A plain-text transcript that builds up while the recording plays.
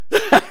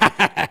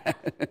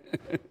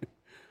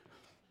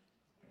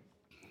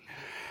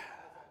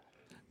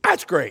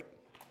great.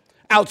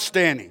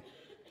 Outstanding.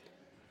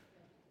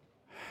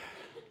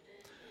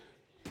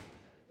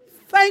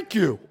 Thank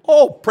you.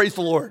 Oh, praise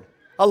the Lord.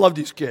 I love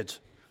these kids.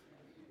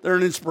 They're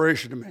an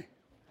inspiration to me.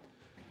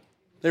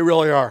 They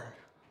really are.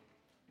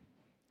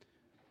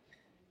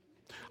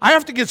 I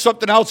have to get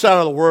something else out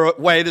of the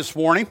way this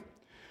morning.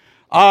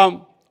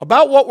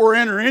 About what we're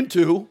entering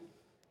into.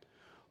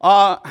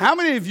 How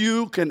many of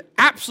you can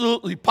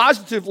absolutely,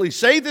 positively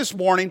say this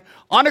morning,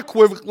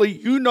 unequivocally,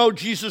 you know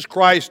Jesus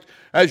Christ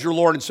as your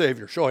Lord and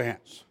Savior? Show of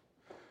hands.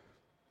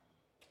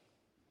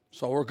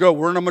 So we're good.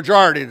 We're in a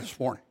majority this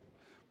morning.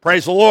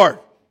 Praise the Lord.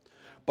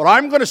 But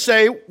I'm going to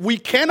say we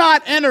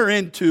cannot enter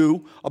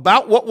into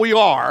about what we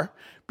are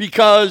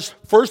because,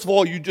 first of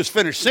all, you just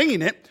finished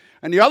singing it.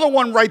 And the other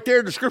one right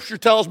there, the scripture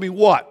tells me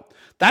what?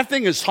 That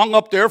thing is hung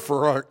up there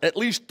for at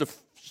least the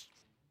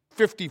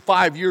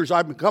 55 years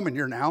I've been coming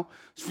here now.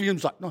 It's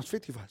 55,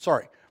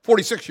 sorry,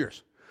 46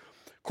 years.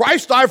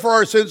 Christ died for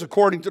our sins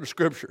according to the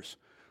scriptures.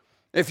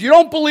 If you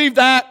don't believe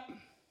that,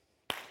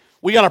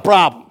 we got a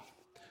problem.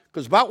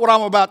 Because about what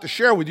I'm about to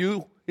share with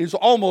you is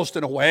almost,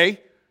 in a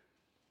way,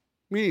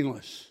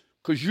 meaningless.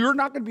 Because you're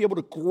not going to be able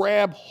to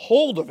grab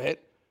hold of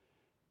it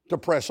to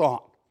press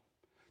on,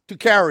 to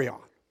carry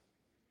on.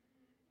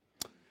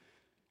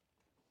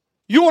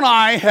 You and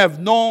I have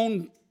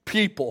known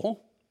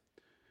people.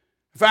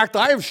 In fact,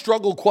 I have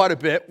struggled quite a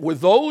bit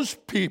with those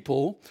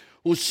people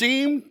who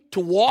seem to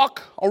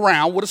walk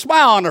around with a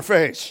smile on their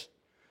face,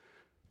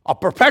 a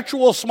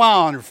perpetual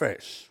smile on their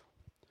face.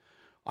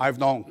 I've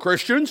known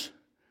Christians,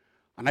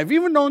 and I've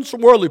even known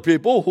some worldly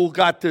people who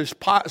got this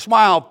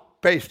smile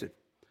pasted.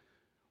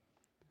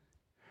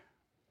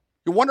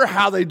 You wonder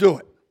how they do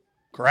it,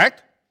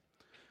 correct?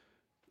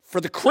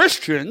 For the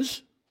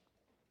Christians,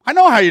 I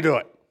know how you do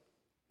it.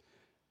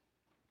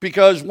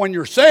 Because when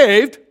you're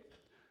saved,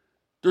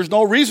 there's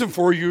no reason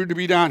for you to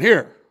be down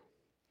here.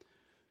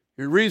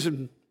 The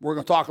reason we're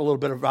going to talk a little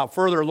bit about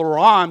further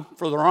on,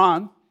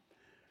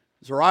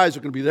 is our eyes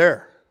are going to be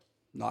there,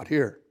 not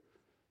here,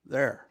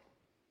 there.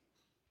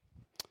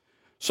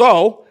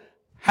 So,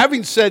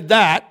 having said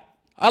that,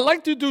 I'd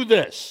like to do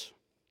this.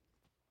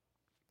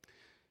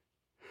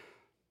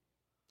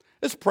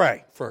 Let's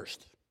pray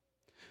first.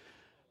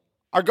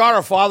 Our God,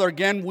 our Father,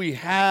 again, we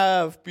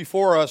have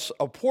before us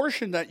a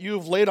portion that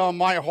you've laid on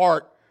my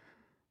heart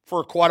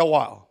for quite a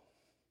while.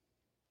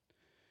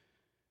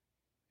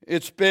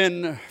 It's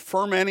been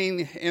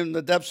fermenting in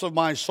the depths of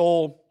my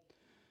soul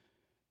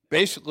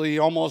basically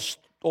almost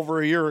over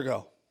a year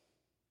ago,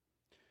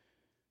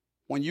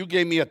 when you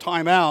gave me a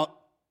time out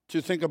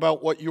to think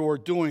about what you were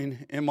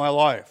doing in my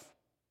life.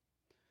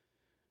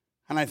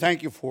 And I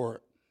thank you for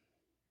it.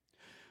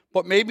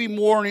 But maybe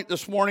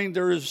this morning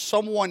there is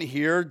someone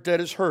here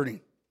that is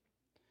hurting.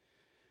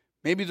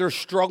 Maybe they're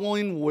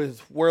struggling with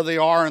where they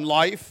are in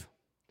life.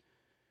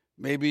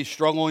 Maybe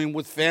struggling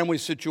with family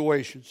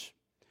situations.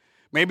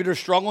 Maybe they're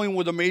struggling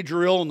with a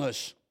major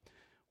illness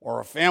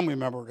or a family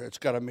member that's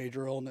got a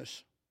major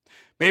illness.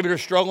 Maybe they're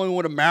struggling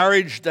with a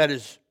marriage that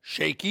is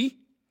shaky.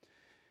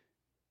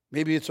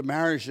 Maybe it's a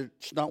marriage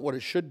that's not what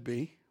it should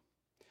be.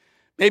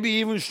 Maybe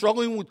even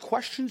struggling with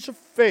questions of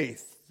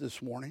faith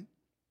this morning.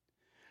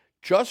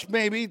 Just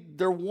maybe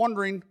they're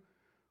wondering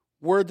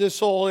where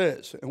this all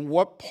is and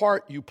what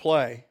part you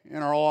play in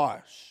our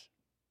lives.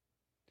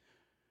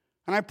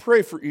 And I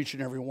pray for each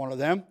and every one of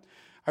them.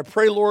 I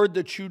pray, Lord,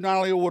 that you not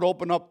only would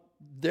open up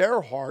their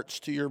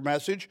hearts to your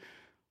message,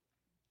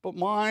 but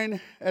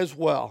mine as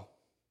well.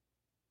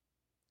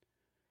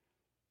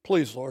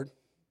 Please, Lord,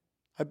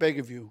 I beg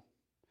of you,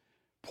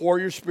 pour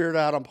your Spirit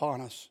out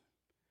upon us.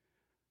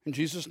 In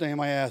Jesus'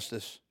 name I ask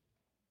this.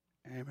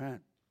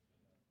 Amen.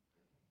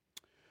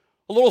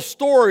 A little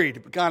story to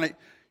kind of,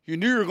 you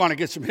knew you were going to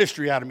get some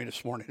history out of me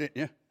this morning, didn't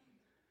you?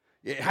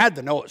 You had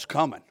to know it's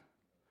coming.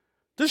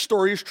 This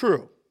story is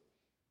true.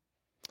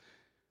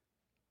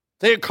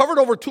 They had covered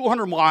over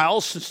 200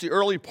 miles since the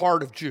early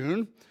part of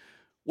June,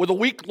 with a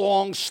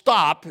week-long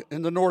stop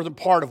in the northern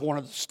part of one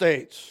of the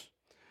states.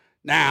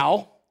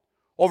 Now,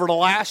 over the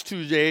last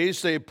 2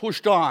 days, they had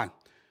pushed on,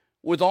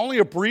 with only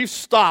a brief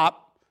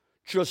stop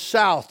just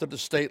south of the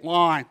state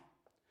line.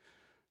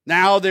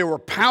 Now they were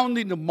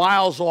pounding the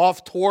miles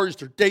off towards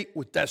their date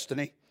with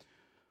destiny.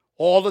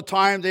 All the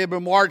time they had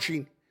been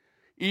marching,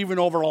 even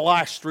over the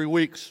last 3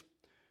 weeks.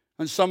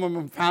 And some of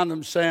them found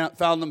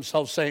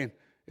themselves saying,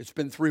 it's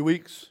been 3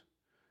 weeks.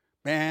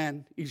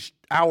 Man, each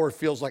hour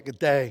feels like a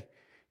day.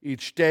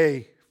 Each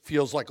day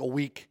feels like a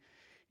week.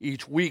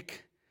 Each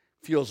week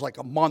feels like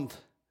a month.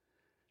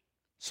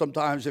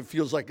 Sometimes it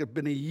feels like it's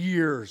been a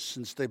year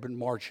since they've been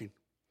marching.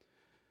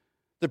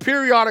 The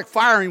periodic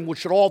firing,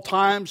 which at all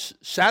times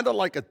sounded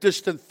like a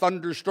distant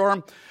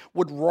thunderstorm,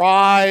 would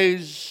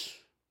rise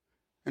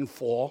and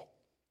fall.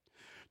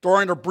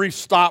 During a brief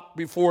stop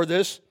before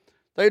this,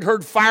 they'd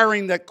heard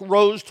firing that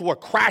rose to a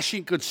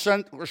crashing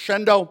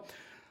crescendo,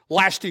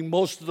 lasting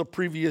most of the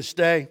previous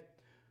day,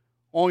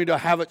 only to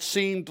have it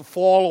seem to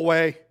fall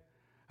away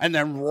and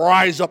then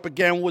rise up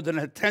again with an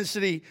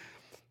intensity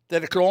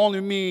that it could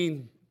only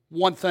mean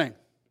one thing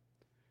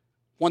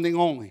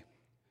only.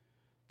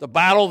 The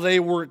battle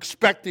they were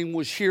expecting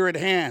was here at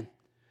hand,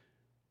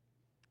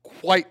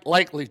 quite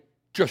likely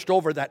just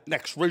over that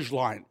next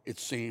ridgeline, it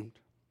seemed.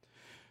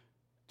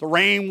 The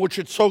rain, which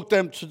had soaked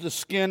them to the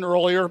skin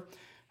earlier,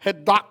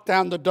 had knocked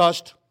down the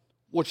dust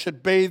which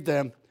had bathed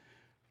them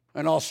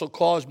and also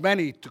caused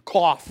many to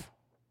cough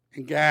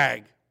and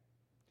gag.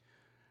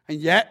 And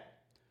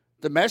yet,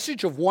 the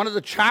message of one of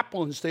the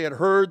chaplains they had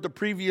heard the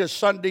previous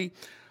Sunday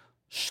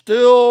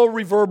still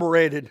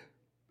reverberated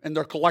in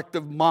their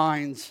collective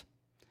minds.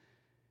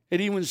 It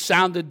even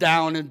sounded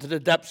down into the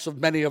depths of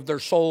many of their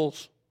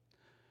souls.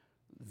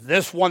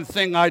 This one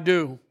thing I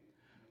do,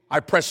 I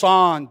press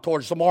on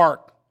towards the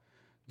mark,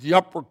 the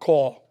upward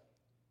call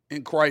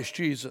in Christ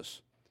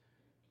Jesus.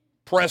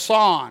 Press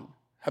on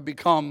had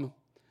become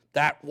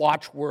that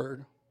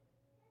watchword.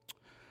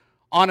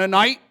 On a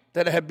night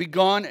that had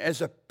begun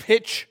as a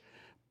pitch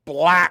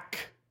black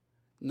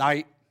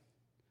night,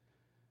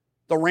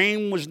 the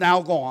rain was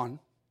now gone.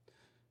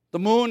 The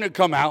moon had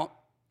come out,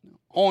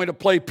 only to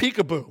play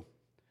peekaboo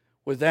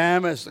with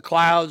them as the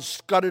clouds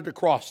scudded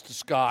across the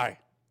sky.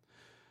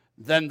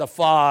 Then the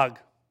fog.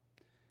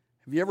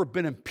 Have you ever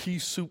been in pea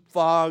soup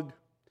fog?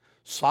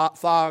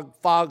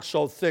 Fog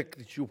so thick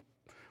that you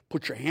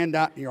put your hand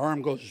out and your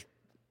arm goes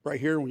right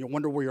here when you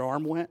wonder where your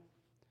arm went?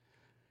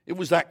 It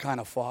was that kind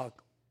of fog.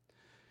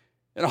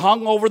 It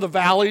hung over the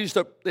valleys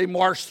that they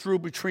marched through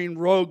between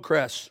road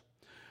crests,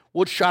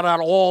 which shut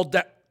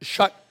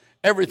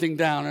everything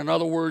down. In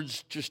other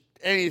words, just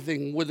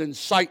anything within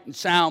sight and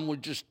sound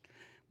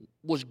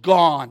was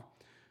gone.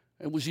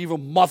 It was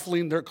even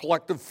muffling their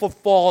collective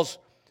footfalls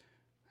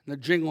and the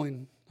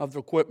jingling of the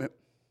equipment.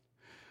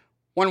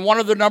 When one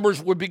of the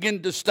numbers would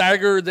begin to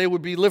stagger, they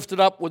would be lifted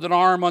up with an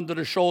arm under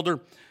the shoulder,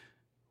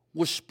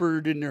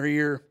 whispered in their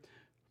ear,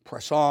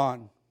 "Press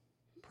on,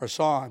 press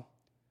on."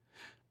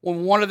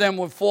 When one of them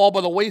would fall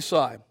by the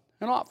wayside,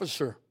 an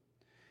officer,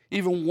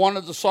 even one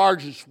of the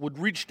sergeants, would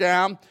reach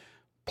down,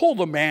 pull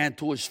the man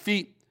to his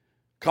feet.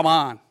 "Come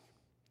on,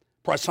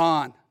 press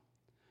on,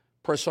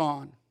 press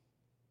on."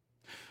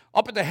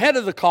 Up at the head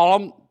of the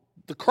column,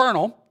 the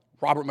colonel,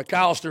 Robert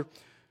McAllister,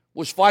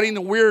 was fighting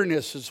the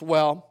weariness as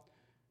well,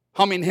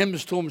 humming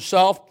hymns to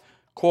himself,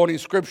 quoting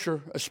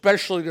scripture,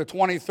 especially the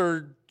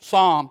 23rd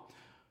Psalm.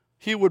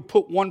 He would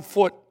put one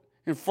foot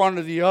in front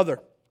of the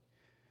other.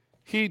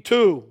 He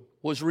too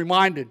was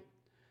reminded,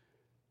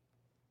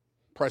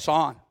 press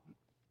on,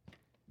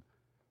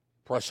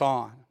 press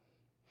on.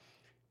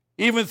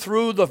 Even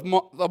through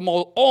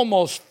the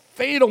almost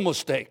fatal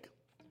mistake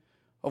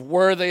of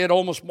where they had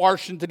almost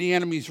marched into the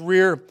enemy's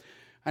rear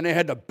and they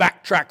had to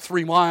backtrack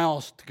 3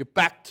 miles to get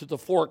back to the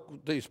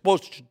fork they were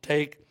supposed to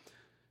take,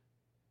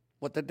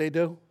 what did they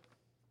do?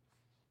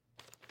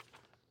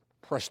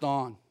 Pressed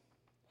on,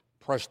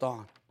 pressed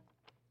on.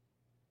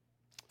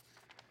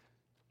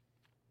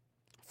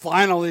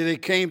 Finally, they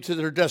came to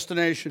their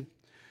destination,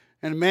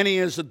 and many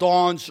as the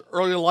dawn's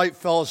early light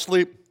fell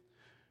asleep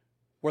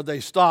where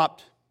they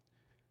stopped,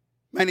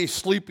 many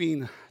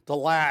sleeping the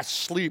last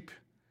sleep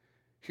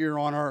here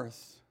on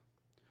earth.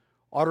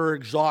 Utter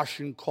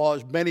exhaustion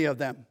caused many of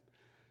them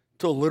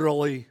to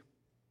literally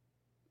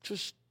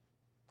just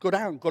go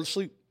down, go to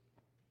sleep.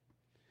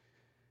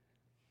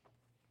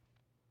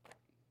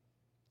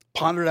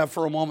 Ponder that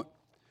for a moment.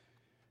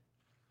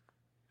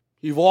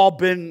 You've all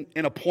been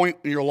in a point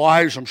in your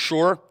lives, I'm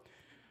sure.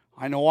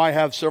 I know I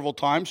have several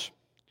times,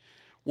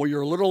 where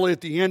you're literally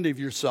at the end of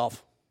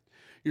yourself.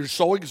 You're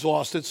so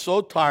exhausted,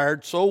 so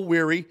tired, so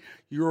weary,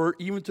 you're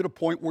even to the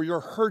point where you're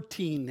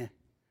hurting.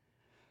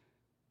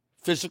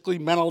 Physically,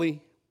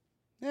 mentally,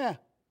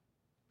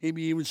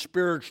 maybe even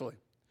spiritually.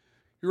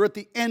 You're at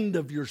the end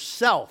of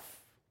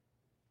yourself.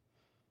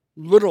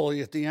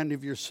 Literally at the end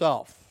of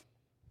yourself.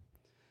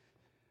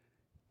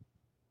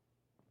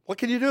 What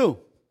can you do?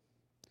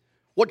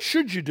 What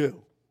should you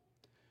do?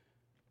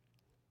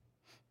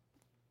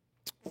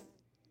 I'm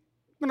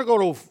going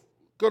to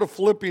go to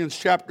Philippians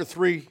chapter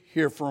 3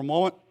 here for a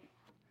moment.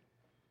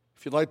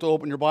 If you'd like to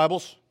open your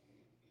Bibles.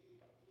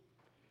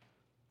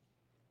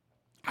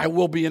 I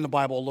will be in the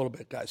Bible a little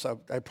bit, guys.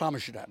 I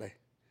promise you that.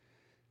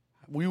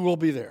 We will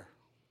be there.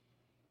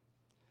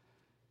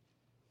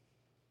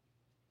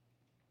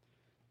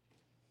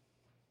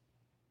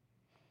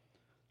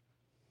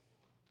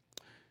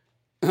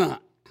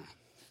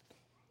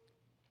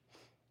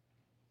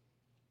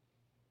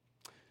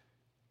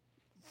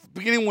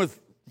 Beginning with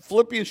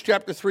Philippians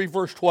chapter 3,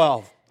 verse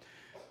 12.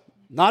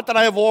 Not that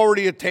I have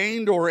already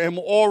attained or am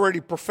already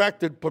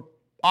perfected, but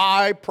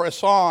I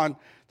press on,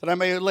 that I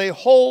may lay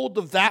hold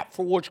of that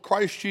for which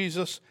Christ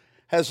Jesus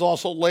has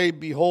also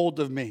laid hold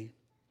of me.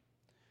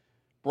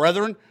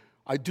 Brethren,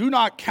 I do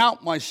not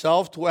count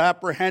myself to have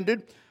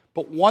apprehended,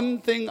 but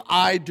one thing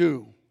I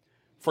do,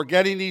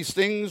 forgetting these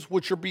things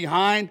which are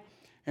behind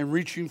and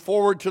reaching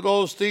forward to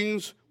those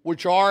things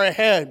which are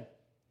ahead.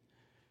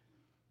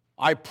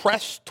 I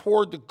press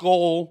toward the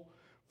goal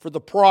for the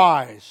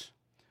prize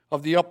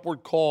of the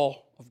upward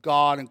call of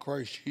God in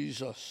Christ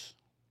Jesus.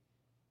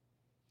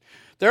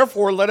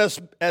 Therefore, let us,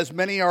 as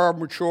many are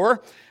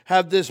mature,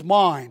 have this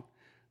mind.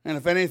 And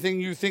if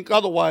anything you think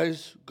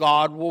otherwise,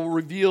 God will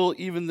reveal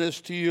even this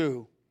to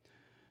you.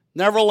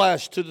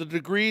 Nevertheless, to the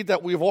degree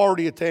that we've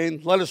already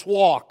attained, let us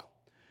walk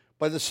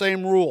by the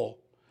same rule.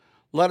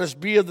 Let us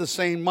be of the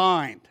same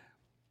mind.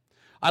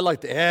 I'd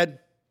like to add,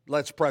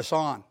 let's press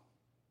on.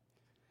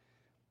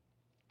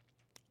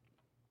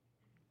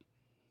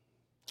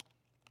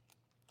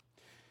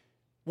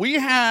 We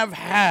have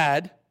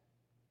had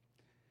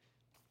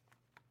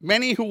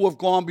many who have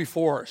gone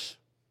before us.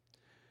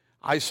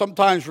 I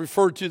sometimes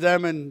refer to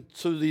them and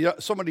to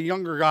some of the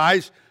younger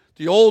guys,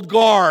 the old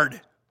guard.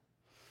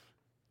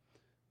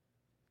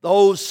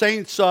 Those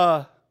saints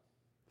that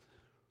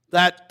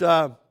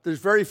there's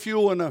very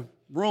few in the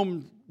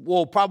room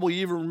will probably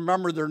even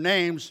remember their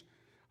names.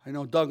 I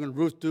know Doug and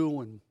Ruth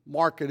do, and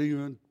Mark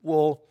even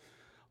will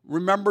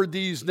remember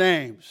these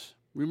names.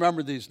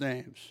 Remember these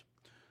names.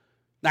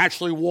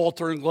 Naturally,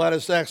 Walter and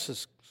Gladys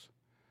Essex,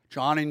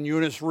 John and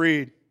Eunice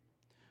Reed,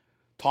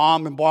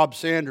 Tom and Bob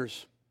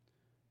Sanders,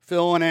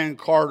 Phil and Ann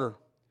Carter,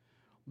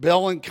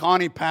 Bill and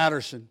Connie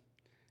Patterson,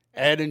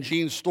 Ed and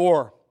Jean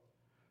Storr,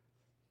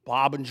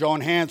 Bob and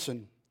Joan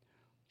Hanson,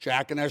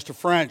 Jack and Esther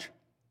French,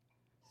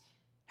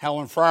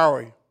 Helen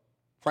Frowery,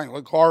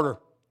 Franklin Carter,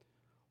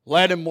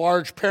 Led and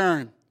Marge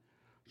Perrin,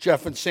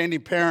 Jeff and Sandy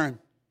Perrin,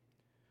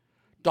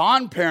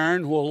 Don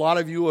Perrin, who a lot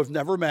of you have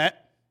never met,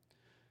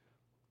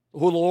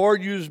 who the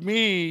Lord used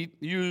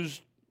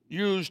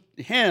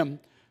him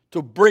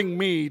to bring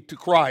me to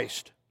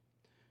Christ,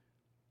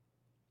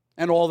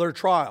 and all their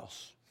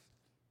trials.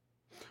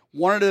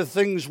 One of the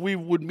things we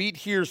would meet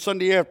here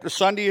Sunday after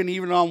Sunday, and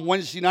even on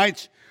Wednesday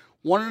nights,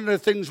 one of the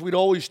things we'd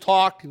always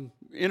talk and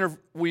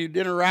we'd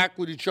interact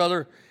with each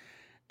other,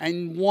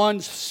 and one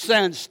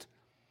sensed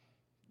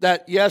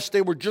that, yes,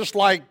 they were just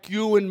like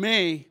you and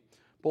me,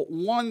 but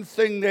one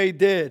thing they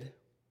did,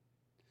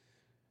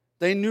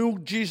 they knew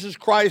Jesus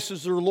Christ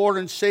as their Lord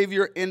and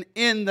Savior, and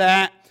in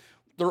that,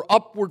 their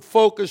upward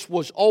focus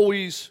was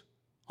always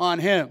on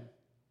Him.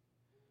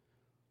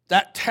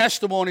 That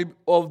testimony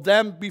of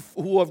them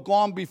who have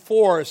gone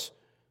before us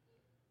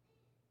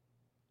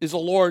is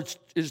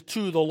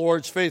to the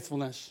Lord's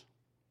faithfulness.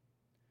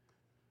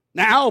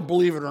 Now,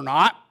 believe it or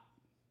not,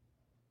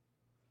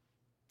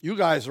 you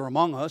guys are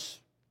among us.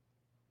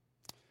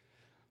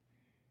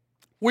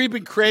 We've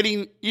been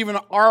creating even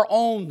our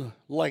own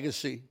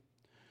legacy,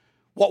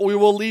 what we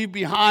will leave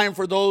behind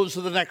for those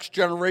of the next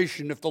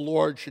generation if the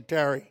Lord should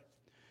tarry.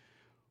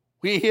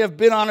 We have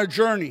been on a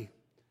journey,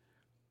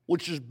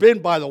 which has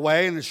been, by the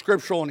way, in the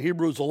scriptural in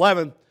Hebrews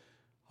 11,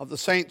 of the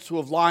saints who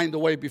have lined the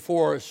way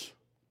before us,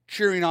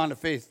 cheering on the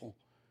faithful,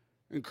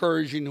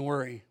 encouraging the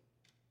weary.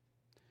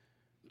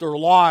 Their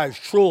lives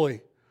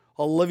truly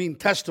a living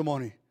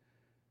testimony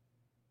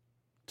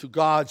to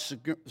God's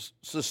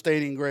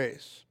sustaining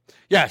grace.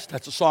 Yes,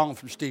 that's a song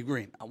from Steve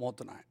Green. I won't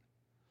deny it.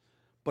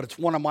 But it's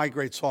one of my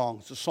great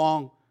songs. The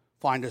song,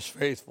 Find Us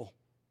Faithful.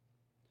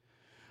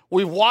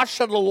 We've watched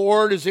how the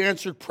Lord has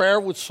answered prayer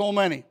with so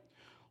many.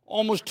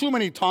 Almost too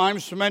many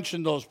times to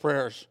mention those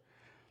prayers.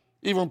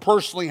 Even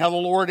personally, how the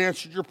Lord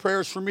answered your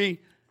prayers for me,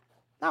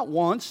 not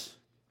once,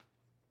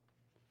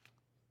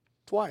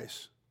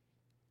 twice.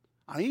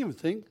 I even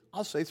think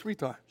I'll say 3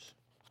 times.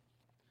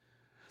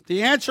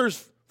 The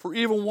answers for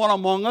even one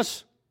among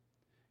us,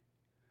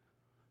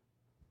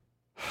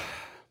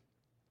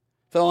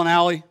 Phil and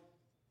Allie,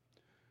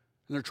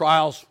 in their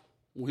trials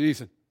with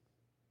Ethan.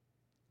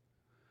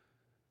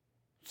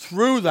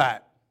 Through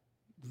that,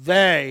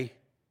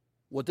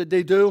 what did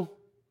they do?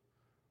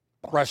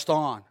 Pressed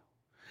on.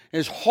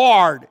 As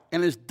hard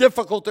and as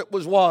difficult it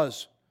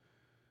was.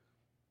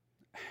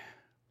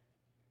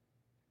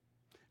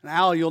 And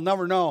Al, you'll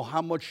never know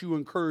how much you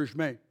encouraged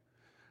me,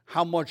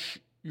 how much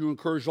you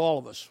encouraged all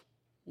of us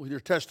with your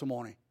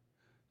testimony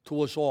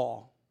to us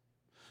all.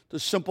 The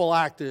simple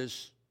act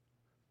is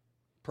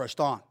pressed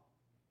on.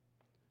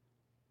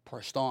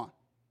 Pressed on.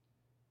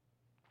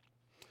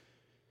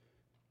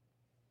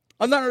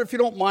 If you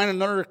don't mind,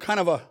 another kind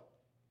of a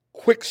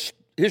quick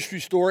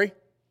history story.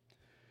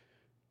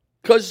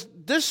 Because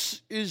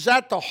this is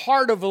at the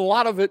heart of a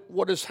lot of it,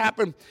 what has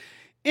happened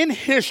in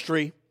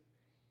history.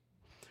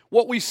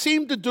 What we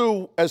seem to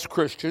do as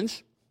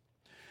Christians,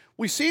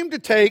 we seem to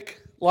take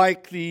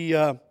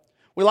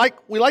we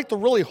like to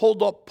really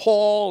hold up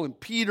Paul and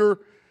Peter,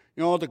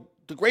 the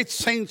great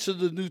saints of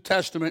the New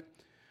Testament,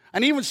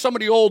 and even some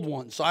of the old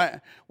ones.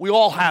 We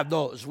all have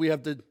those. We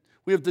have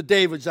the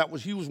Davids.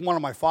 He was one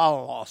of my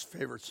father-in-law's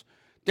favorites.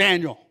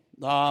 Daniel,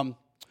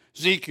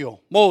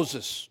 Ezekiel,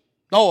 Moses,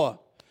 Noah.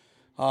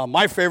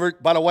 My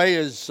favorite, by the way,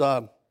 is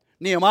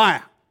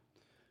Nehemiah.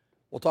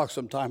 We'll talk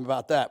sometime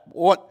about that.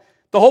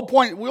 The whole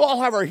point, we all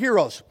have our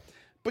heroes.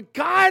 But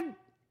God,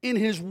 in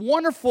His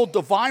wonderful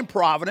divine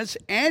providence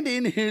and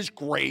in His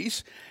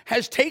grace,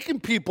 has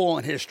taken people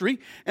in history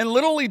and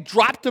literally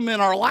dropped them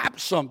in our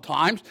laps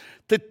sometimes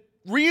to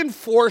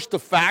reinforce the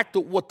fact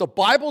that what the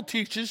Bible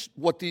teaches,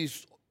 what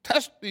these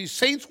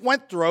saints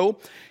went through,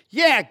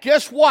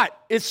 guess what?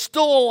 It's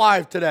still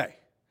alive today.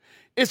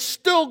 It's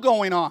still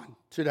going on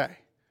today.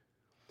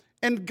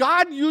 And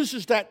God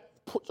uses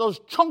those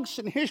chunks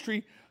in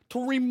history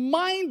to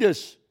remind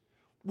us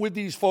with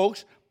these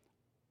folks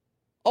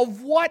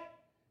of what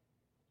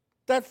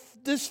that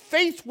this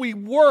faith we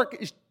work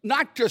is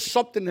not just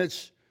something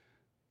that's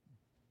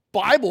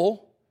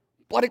Bible,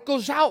 but it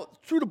goes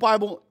out through the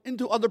Bible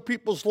into other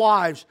people's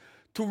lives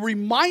to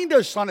remind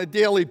us on a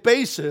daily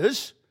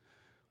basis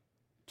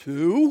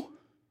to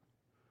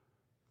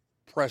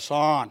press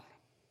on.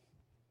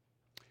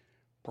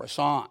 Press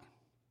on.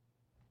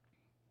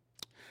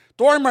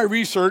 During my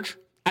research,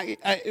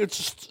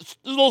 it's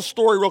a little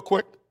story real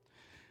quick.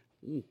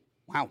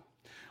 Wow.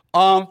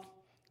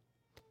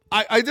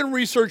 I did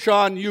research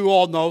on, you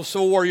all know,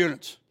 Civil War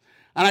units.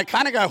 And I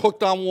kind of got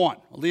hooked on one,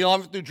 the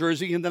 11th New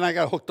Jersey, and then I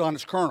got hooked on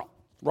its colonel,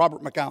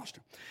 Robert McAllister.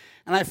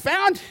 And I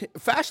found a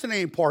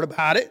fascinating part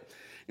about it.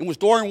 It was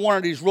during one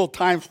of these real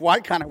times where I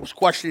kind of was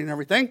questioning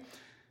everything.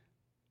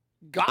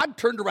 God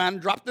turned around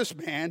and dropped this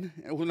man,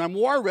 and when the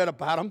more I read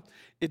about him,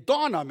 it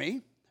dawned on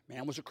me, the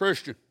man was a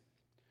Christian.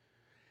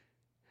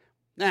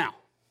 Now,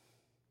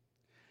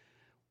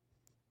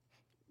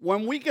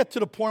 when we get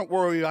to the point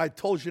where I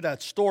told you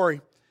that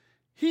story,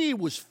 he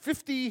was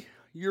 50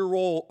 years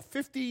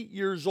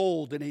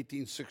old in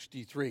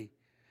 1863.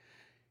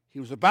 He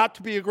was about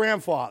to be a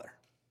grandfather.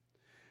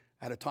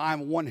 At a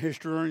time, one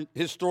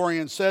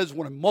historian says,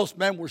 when most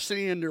men were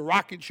sitting in their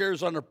rocking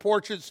chairs on their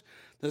porches,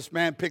 this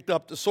man picked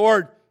up the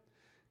sword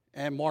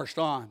and marched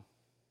on.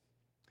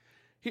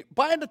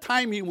 By the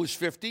time he was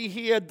 50,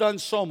 he had done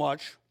so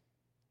much.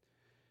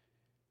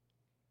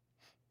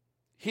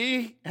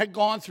 He had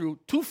gone through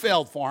 2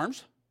 failed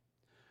farms,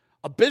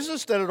 a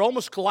business that had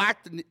almost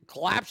collapsed in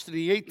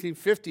the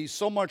 1850s,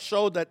 so much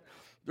so that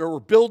there were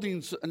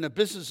buildings and the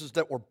businesses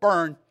that were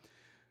burned,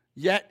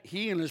 yet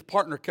he and his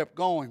partner kept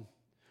going.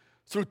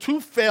 Through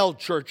 2 failed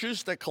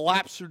churches that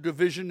collapsed through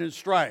division and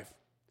strife,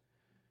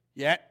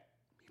 yet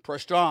he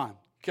pressed on,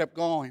 kept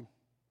going.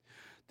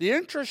 The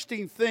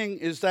interesting thing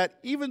is that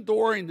even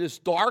during this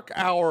dark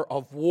hour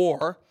of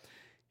war,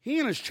 he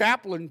and his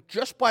chaplain,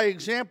 just by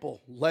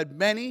example, led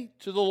many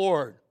to the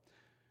Lord.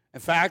 In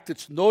fact,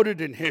 it's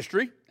noted in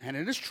history, and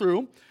it is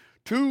true,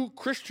 2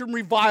 Christian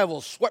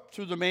revivals swept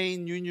through the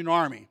main Union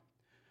Army.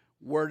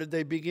 Where did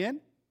they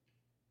begin?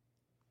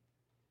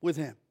 With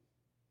him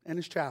and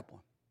his chaplain.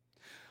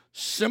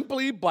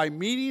 Simply by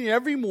meeting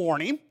every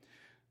morning,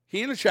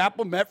 he and the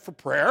chaplain met for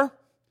prayer,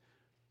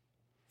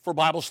 for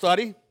Bible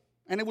study,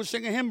 and they would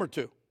sing a hymn or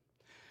 2.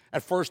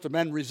 At first, the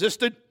men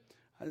resisted.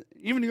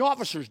 Even the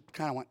officers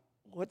kind of went,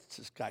 what's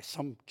this guy,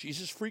 some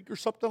Jesus freak or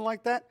something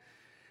like that?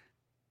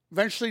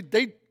 Eventually,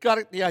 they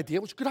got the idea.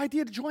 It was a good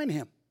idea to join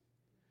him.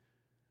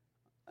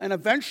 And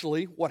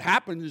eventually, what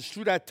happened is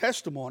through that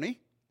testimony,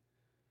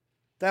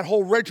 that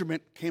whole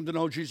regiment came to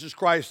know Jesus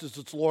Christ as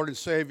its Lord and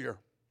Savior.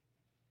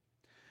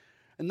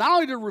 And not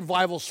only did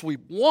revival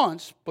sweep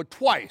once, but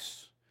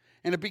twice.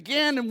 And it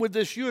began with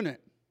this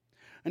unit.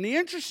 And the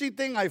interesting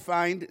thing I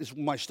find is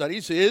in my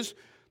studies is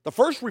the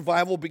first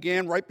revival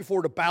began right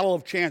before the Battle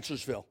of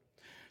Chancellorsville.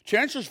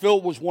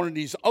 Chancellorsville was one of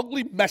these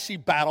ugly, messy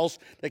battles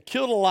that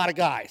killed a lot of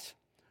guys,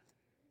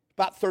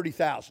 about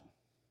 30,000.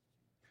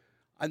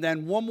 And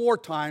then one more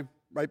time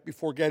right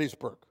before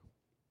Gettysburg.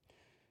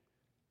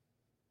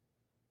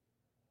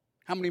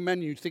 How many men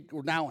do you think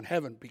were now in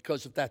heaven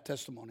because of that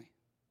testimony?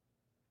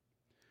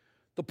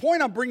 The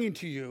point I'm bringing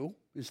to you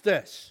is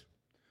this.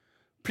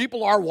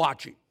 People are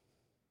watching.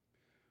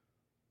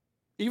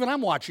 Even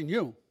I'm watching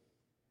you.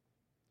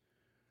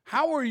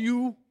 How are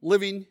you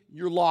living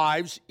your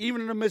lives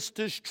even in the midst of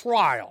this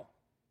trial?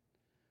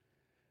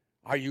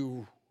 Are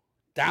you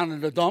down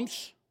in the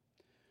dumps?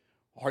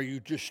 Are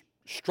you just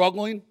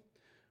struggling?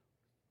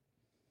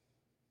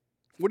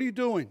 What are you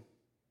doing?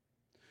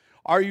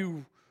 Are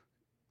you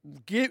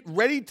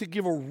ready to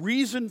give a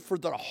reason for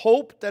the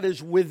hope that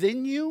is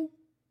within you?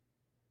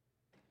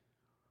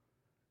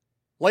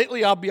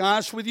 Lately, I'll be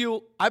honest with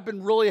you, I've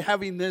been really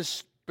having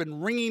this, been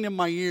ringing in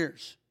my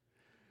ears.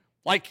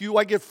 Like you,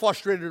 I get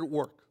frustrated at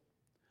work.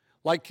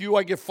 Like you,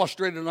 I get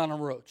frustrated on the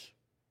roads.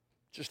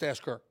 Just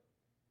ask her.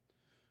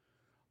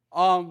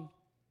 I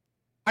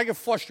get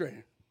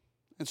frustrated.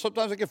 And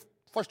sometimes I get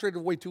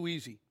frustrated way too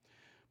easy.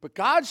 But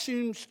God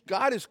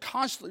is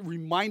constantly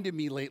reminding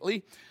me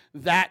lately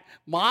that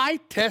my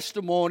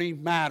testimony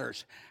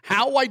matters.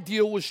 How I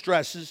deal with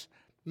stresses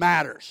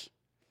matters.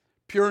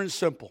 Pure and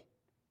simple.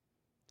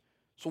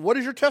 So what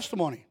is your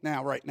testimony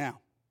right now?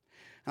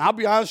 And I'll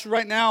be honest with you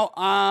right now,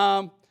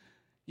 I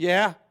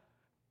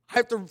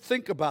have to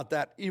think about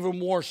that even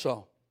more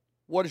so.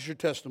 What is your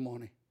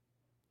testimony?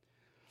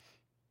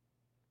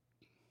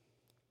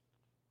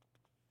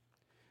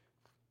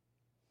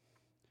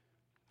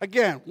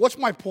 Again, what's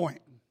my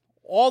point?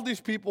 All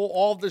these people,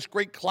 all this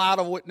great cloud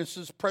of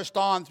witnesses pressed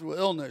on through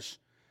illness.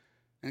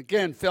 And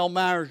again, failed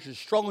marriages,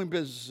 struggling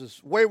businesses,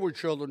 wayward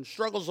children,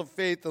 struggles of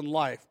faith and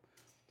life.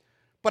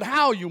 But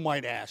how, you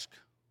might ask?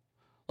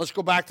 Let's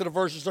go back to the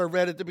verses I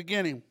read at the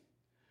beginning.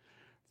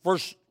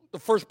 The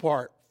first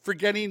part,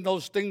 forgetting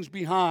those things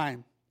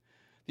behind.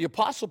 The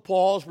Apostle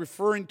Paul is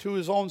referring to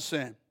his own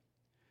sin.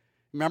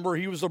 Remember,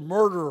 he was a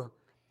murderer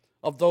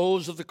of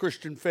those of the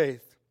Christian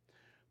faith.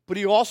 but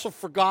he also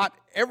forgot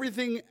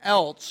everything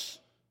else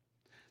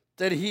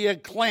that he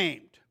had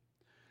claimed.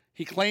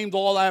 He claimed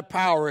all that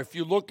power. If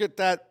you look at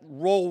that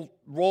rolls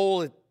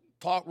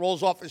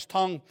off his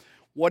tongue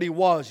what he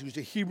was. He was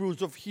the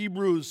Hebrews of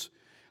Hebrews,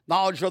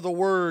 knowledge of the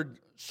word,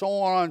 so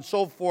on and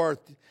so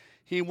forth.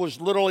 He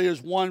was literally,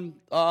 as one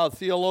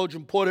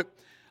theologian put it,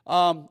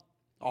 a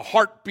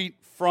heartbeat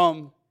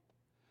from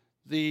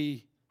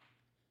the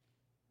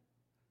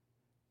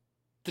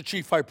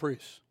chief high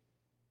priest.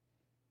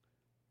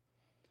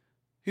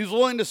 He was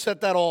willing to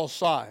set that all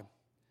aside.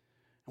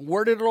 And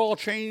where did it all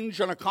change?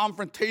 On a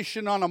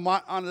confrontation on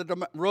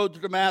the road to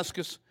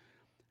Damascus,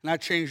 and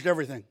that changed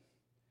everything.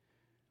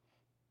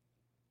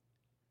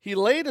 He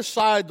laid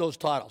aside those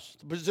titles,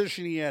 the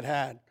position he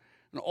had,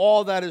 and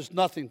all that is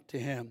nothing to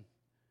him.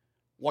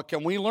 What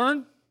can we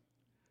learn?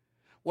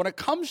 When it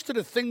comes to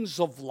the things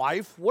of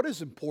life, what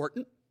is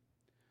important?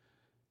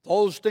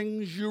 Those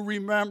things you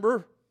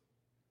remember,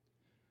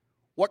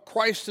 what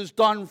Christ has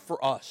done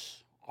for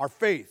us, our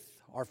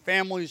faith, our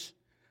families,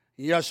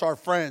 and yes, our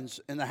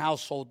friends in the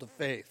household of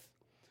faith.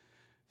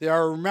 They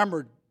are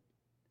remembered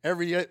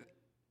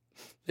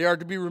they are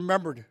to be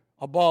remembered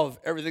above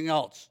everything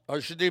else.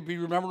 Or should they be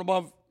remembered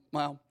above?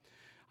 Well,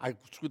 I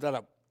screwed that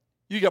up.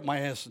 You get my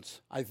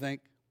essence, I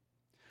think.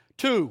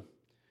 2,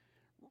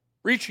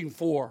 reaching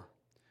for.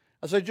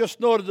 As I just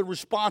noted, the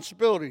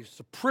responsibilities,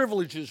 the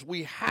privileges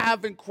we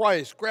have in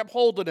Christ. Grab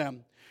hold of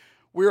them.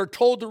 We are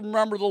told to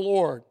remember the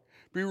Lord.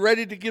 Be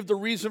ready to give the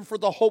reason for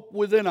the hope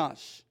within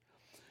us.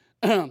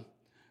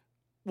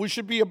 We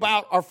should be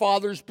about our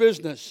Father's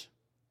business.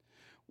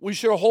 We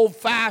should hold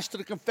fast to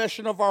the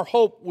confession of our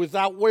hope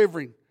without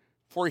wavering,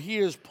 for he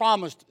has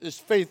promised is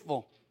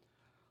faithful.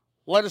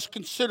 Let us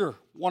consider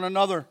one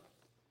another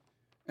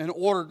in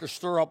order to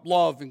stir up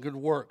love and good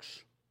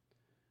works.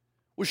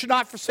 We should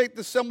not forsake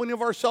the assembling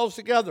of ourselves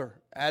together,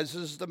 as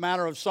is the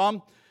manner of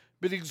some,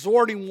 but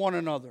exhorting one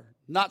another,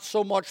 not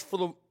so much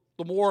for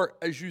the more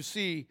as you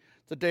see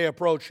the day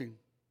approaching.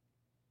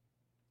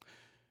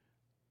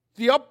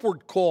 The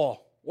upward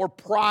call, or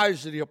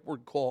prize of the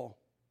upward call.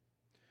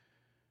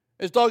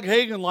 As Doug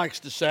Hagen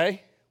likes to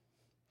say,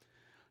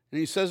 and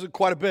he says it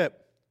quite a bit,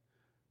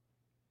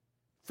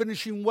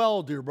 finishing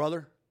well, dear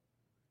brother.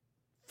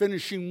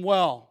 Finishing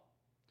well.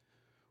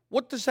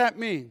 What does that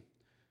mean?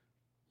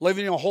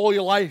 Living a holy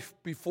life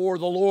before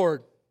the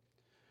Lord,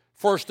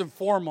 first and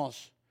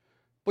foremost,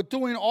 but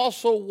doing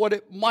also what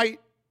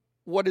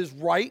is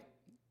right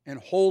and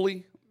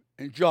holy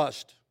and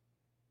just.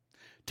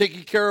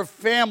 Taking care of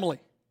family,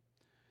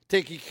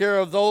 taking care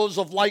of those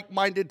of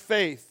like-minded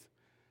faith,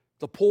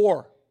 the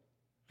poor,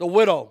 the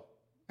widow,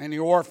 and the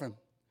orphan.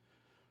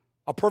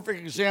 A perfect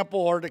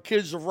example are the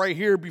kids of right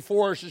here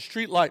before us, the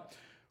streetlight,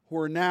 who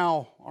are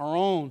now our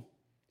own.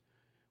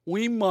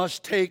 We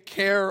must take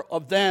care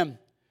of them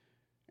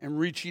and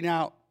reaching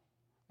out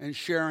and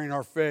sharing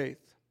our faith.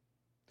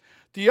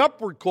 The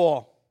upward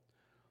call.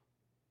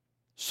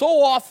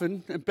 So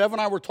often, and Bev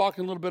and I were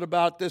talking a little bit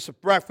about this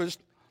at breakfast,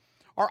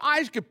 our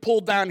eyes get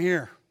pulled down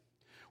here.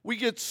 We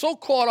get so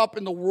caught up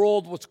in the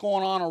world, what's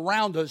going on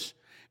around us,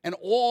 and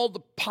all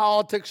the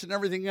politics and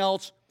everything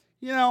else.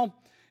 You know,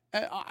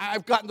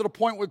 I've gotten to the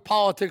point with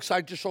politics,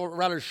 I just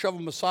rather shove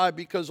them aside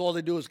because all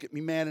they do is get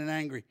me mad and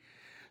angry.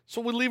 So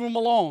we leave them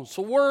alone.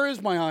 So where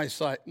is my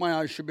eyesight? My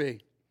eyes should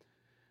be.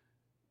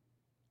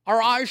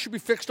 Our eyes should be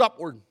fixed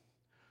upward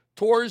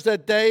towards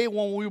that day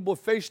when we will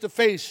face to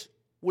face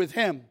with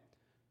him,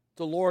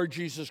 the Lord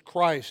Jesus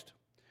Christ.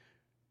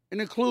 It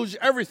includes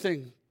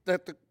everything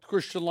that the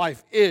Christian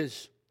life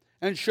is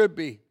and should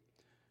be,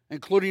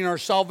 including our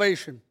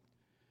salvation,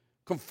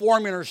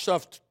 conforming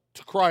ourselves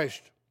to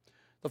Christ,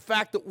 the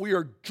fact that we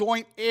are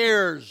joint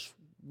heirs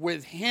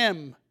with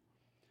him.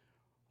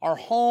 Our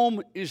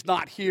home is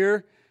not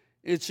here,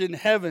 it's in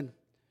heaven,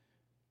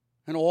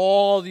 and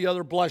all the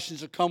other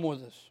blessings that come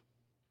with us.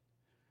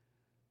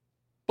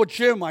 But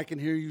Jim, I can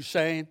hear you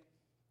saying,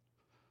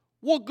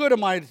 what good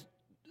am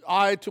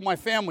I to my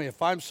family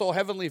if I'm so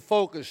heavenly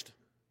focused?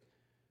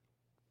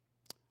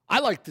 I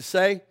like to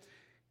say,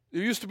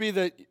 there used to be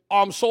that,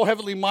 I'm so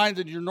heavenly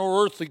minded, you're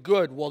no earthly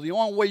good. Well, the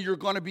only way you're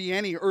going to be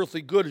any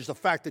earthly good is the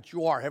fact that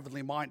you are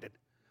heavenly minded.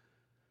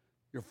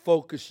 Your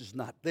focus is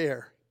not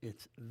there,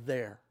 it's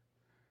there.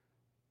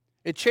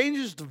 It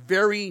changes the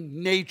very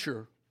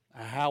nature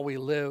of how we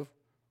live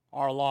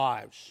our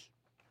lives.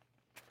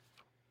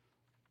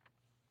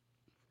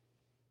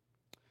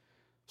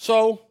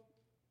 So,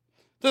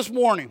 this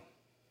morning,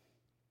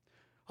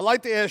 I'd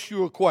like to ask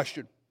you a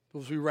question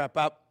as we wrap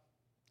up.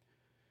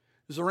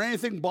 Is there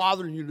anything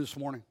bothering you this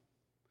morning?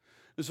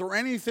 Is there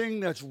anything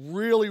that's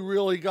really,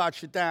 really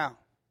got you down?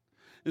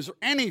 Is there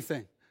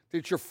anything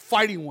that you're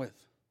fighting with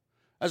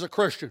as a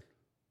Christian?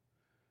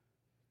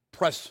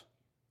 Press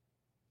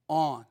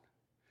on.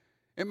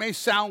 It may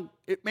sound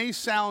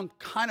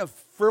kind of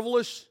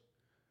frivolous,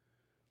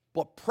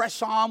 but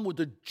press on with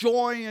the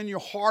joy in your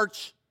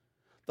hearts,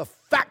 the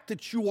fact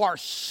that you are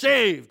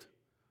saved.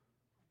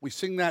 We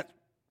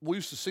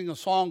used to sing a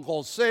song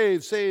called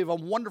Save, Save,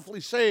 I'm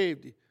wonderfully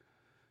saved.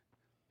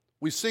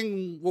 We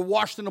sing, we're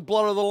washed in the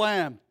blood of the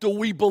Lamb. Do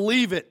we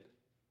believe it?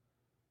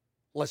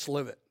 Let's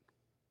live it.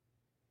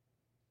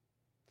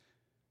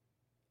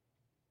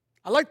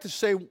 I'd like to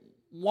say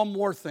one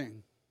more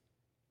thing.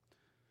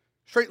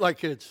 Straight like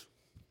kids.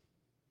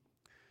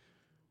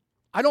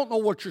 I don't know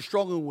what you're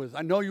struggling with.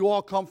 I know you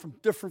all come from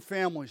different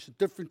families,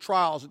 different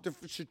trials, and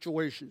different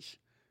situations.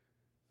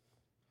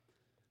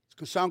 It's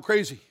going to sound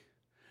crazy.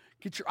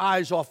 Get your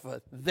eyes off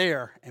of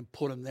there and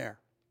put them there.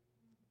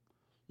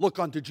 Look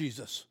unto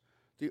Jesus,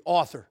 the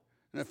author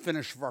and the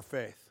finisher of our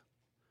faith.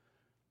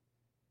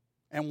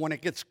 And when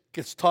it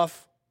gets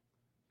tough,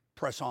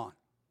 press on.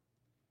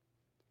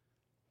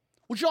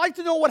 Would you like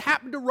to know what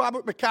happened to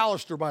Robert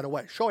McAllister, by the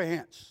way? Show of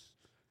hands.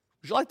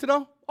 Would you like to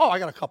know? Oh, I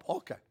got a couple.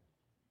 Okay.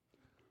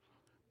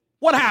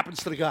 What happens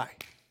to the guy?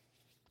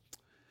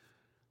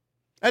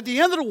 At the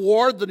end of the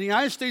war, the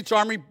United States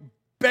Army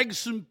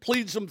begs him,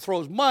 pleads him,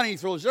 throws money,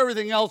 throws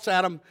everything else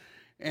at him,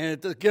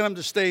 and to get him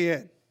to stay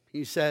in.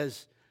 He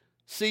says,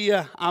 see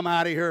ya, I'm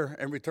out of here,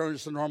 and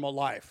returns to normal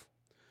life.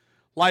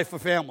 Life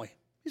of family.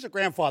 He's a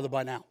grandfather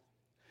by now.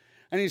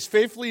 And he's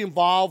faithfully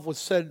involved with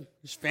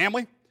his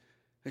family,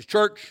 his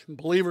church, and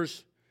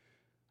believers.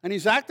 And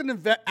he's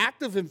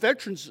active in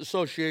veterans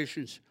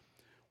associations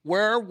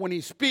where, when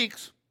he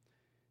speaks,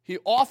 he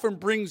often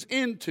brings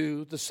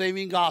into the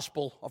saving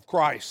gospel of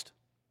Christ.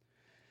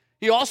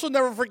 He also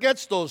never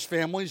forgets those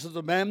families of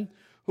the men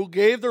who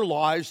gave their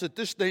lives that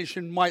this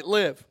nation might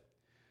live.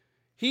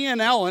 He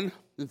and Ellen,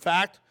 in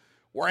fact,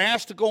 were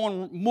asked to go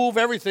and move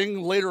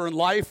everything later in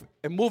life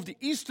and move to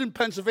Easton,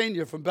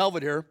 Pennsylvania from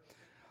Belvedere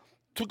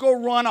to go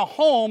run a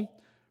home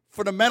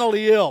for the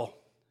mentally ill.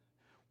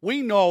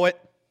 We know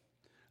it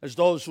as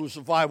those who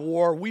survived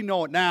war. We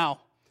know it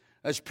now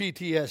as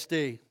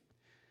PTSD.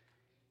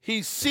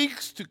 He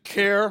seeks to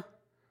care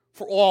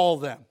for all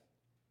of them,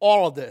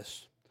 all of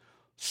this.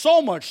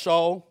 So much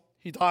so,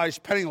 he dies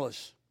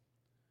penniless.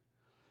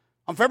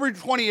 On February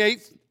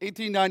 28th,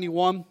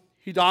 1891,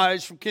 he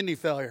dies from kidney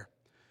failure.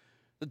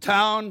 The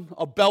town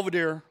of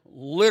Belvedere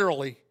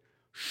literally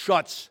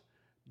shuts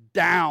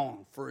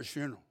down for his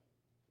funeral.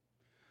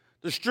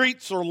 The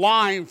streets are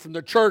lined from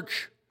the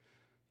church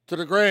to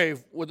the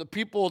grave with the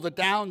people, the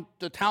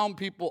town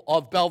people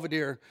of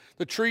Belvedere.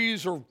 The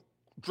trees are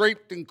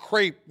draped in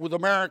crepe with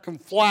American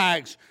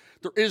flags.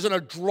 There isn't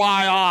a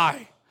dry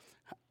eye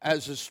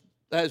as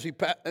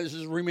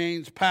his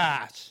remains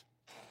pass.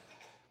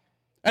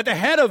 At the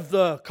head of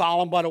the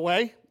column, by the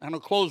way, and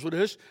I'll close with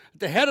this, at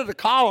the head of the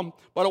column,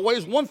 by the way,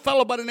 is one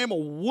fellow by the name of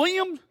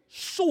William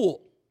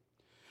Sewell.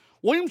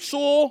 William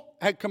Sewell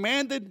had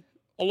commanded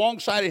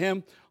alongside of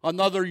him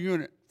another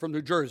unit from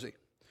New Jersey.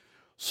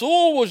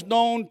 Sewell was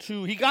known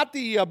he got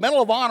the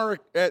Medal of Honor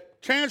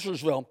at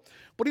Chancellorsville,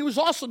 but he was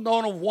also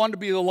known as one to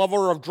be the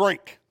lover of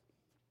drink.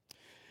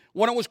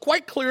 When it was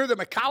quite clear that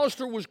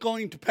McAllister was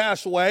going to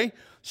pass away,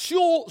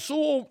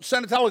 Sewell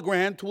sent a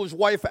telegram to his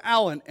wife,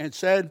 Ellen, and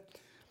said,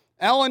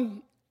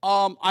 Ellen,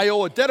 I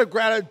owe a debt of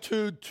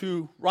gratitude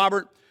to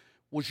Robert.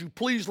 Would you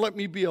please let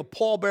me be a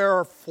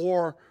pallbearer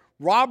for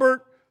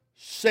Robert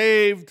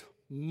saved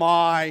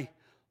my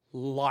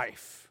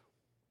life.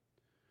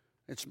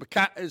 It's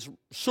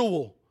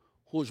Sewell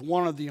who is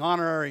one of the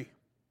honorary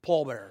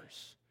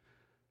pallbearers.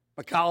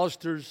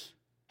 McAllister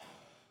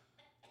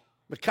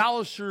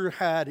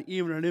had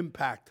even an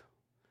impact,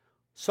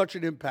 such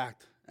an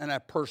impact, and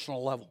at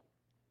personal level.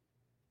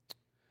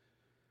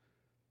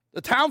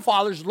 The town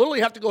fathers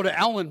literally have to go to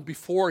Ellen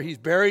before he's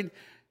buried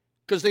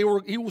because he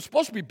was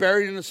supposed to be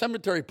buried in a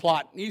cemetery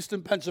plot in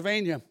Easton,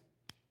 Pennsylvania.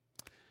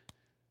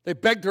 They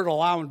begged her to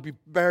allow him to be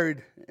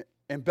buried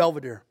in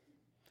Belvedere.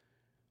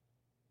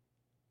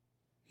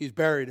 He's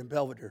buried in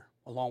Belvedere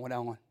along with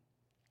Ellen.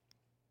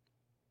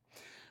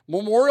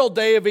 Memorial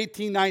Day of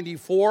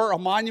 1894, a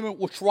monument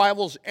which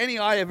rivals any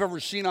I have ever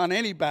seen on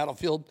any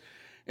battlefield,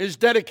 is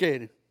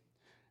dedicated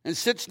and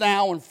sits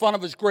now in front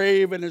of his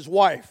grave and his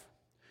wife.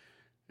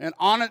 And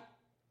on it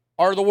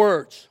are the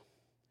words,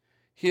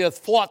 "He hath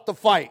fought the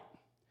fight.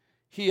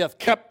 He hath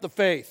kept the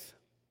faith."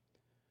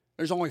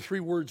 There's only 3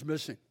 words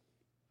missing.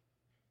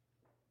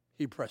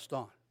 He pressed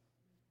on.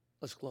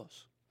 Let's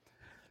close.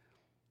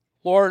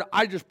 Lord,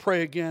 I just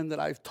pray again that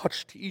I've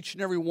touched each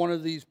and every one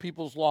of these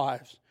people's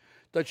lives,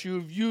 that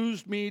you've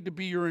used me to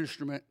be your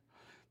instrument,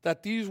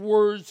 that these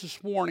words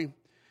this morning,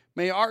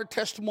 may our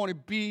testimony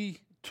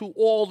be to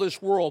all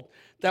this world,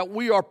 that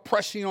we are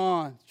pressing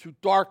on through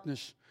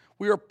darkness.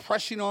 We are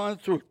pressing on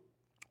through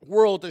a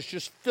world that's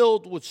just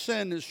filled with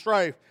sin and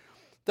strife,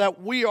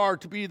 that we are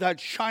to be that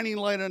shining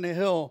light on the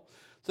hill,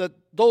 that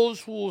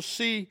those who will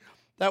see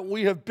that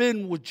we have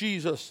been with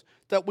Jesus,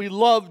 that we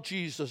love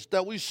Jesus,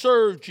 that we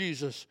serve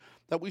Jesus,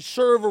 that we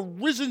serve a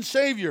risen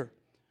Savior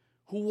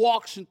who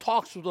walks and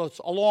talks with us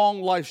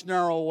along life's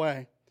narrow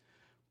way.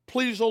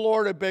 Please, O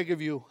Lord, I beg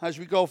of you as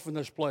we go from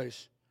this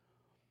place.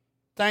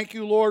 Thank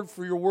you, Lord,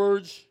 for your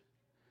words.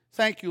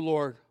 Thank you,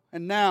 Lord.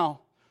 And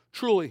now,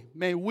 truly,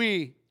 may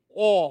we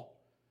all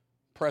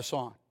press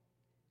on.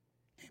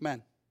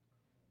 Amen.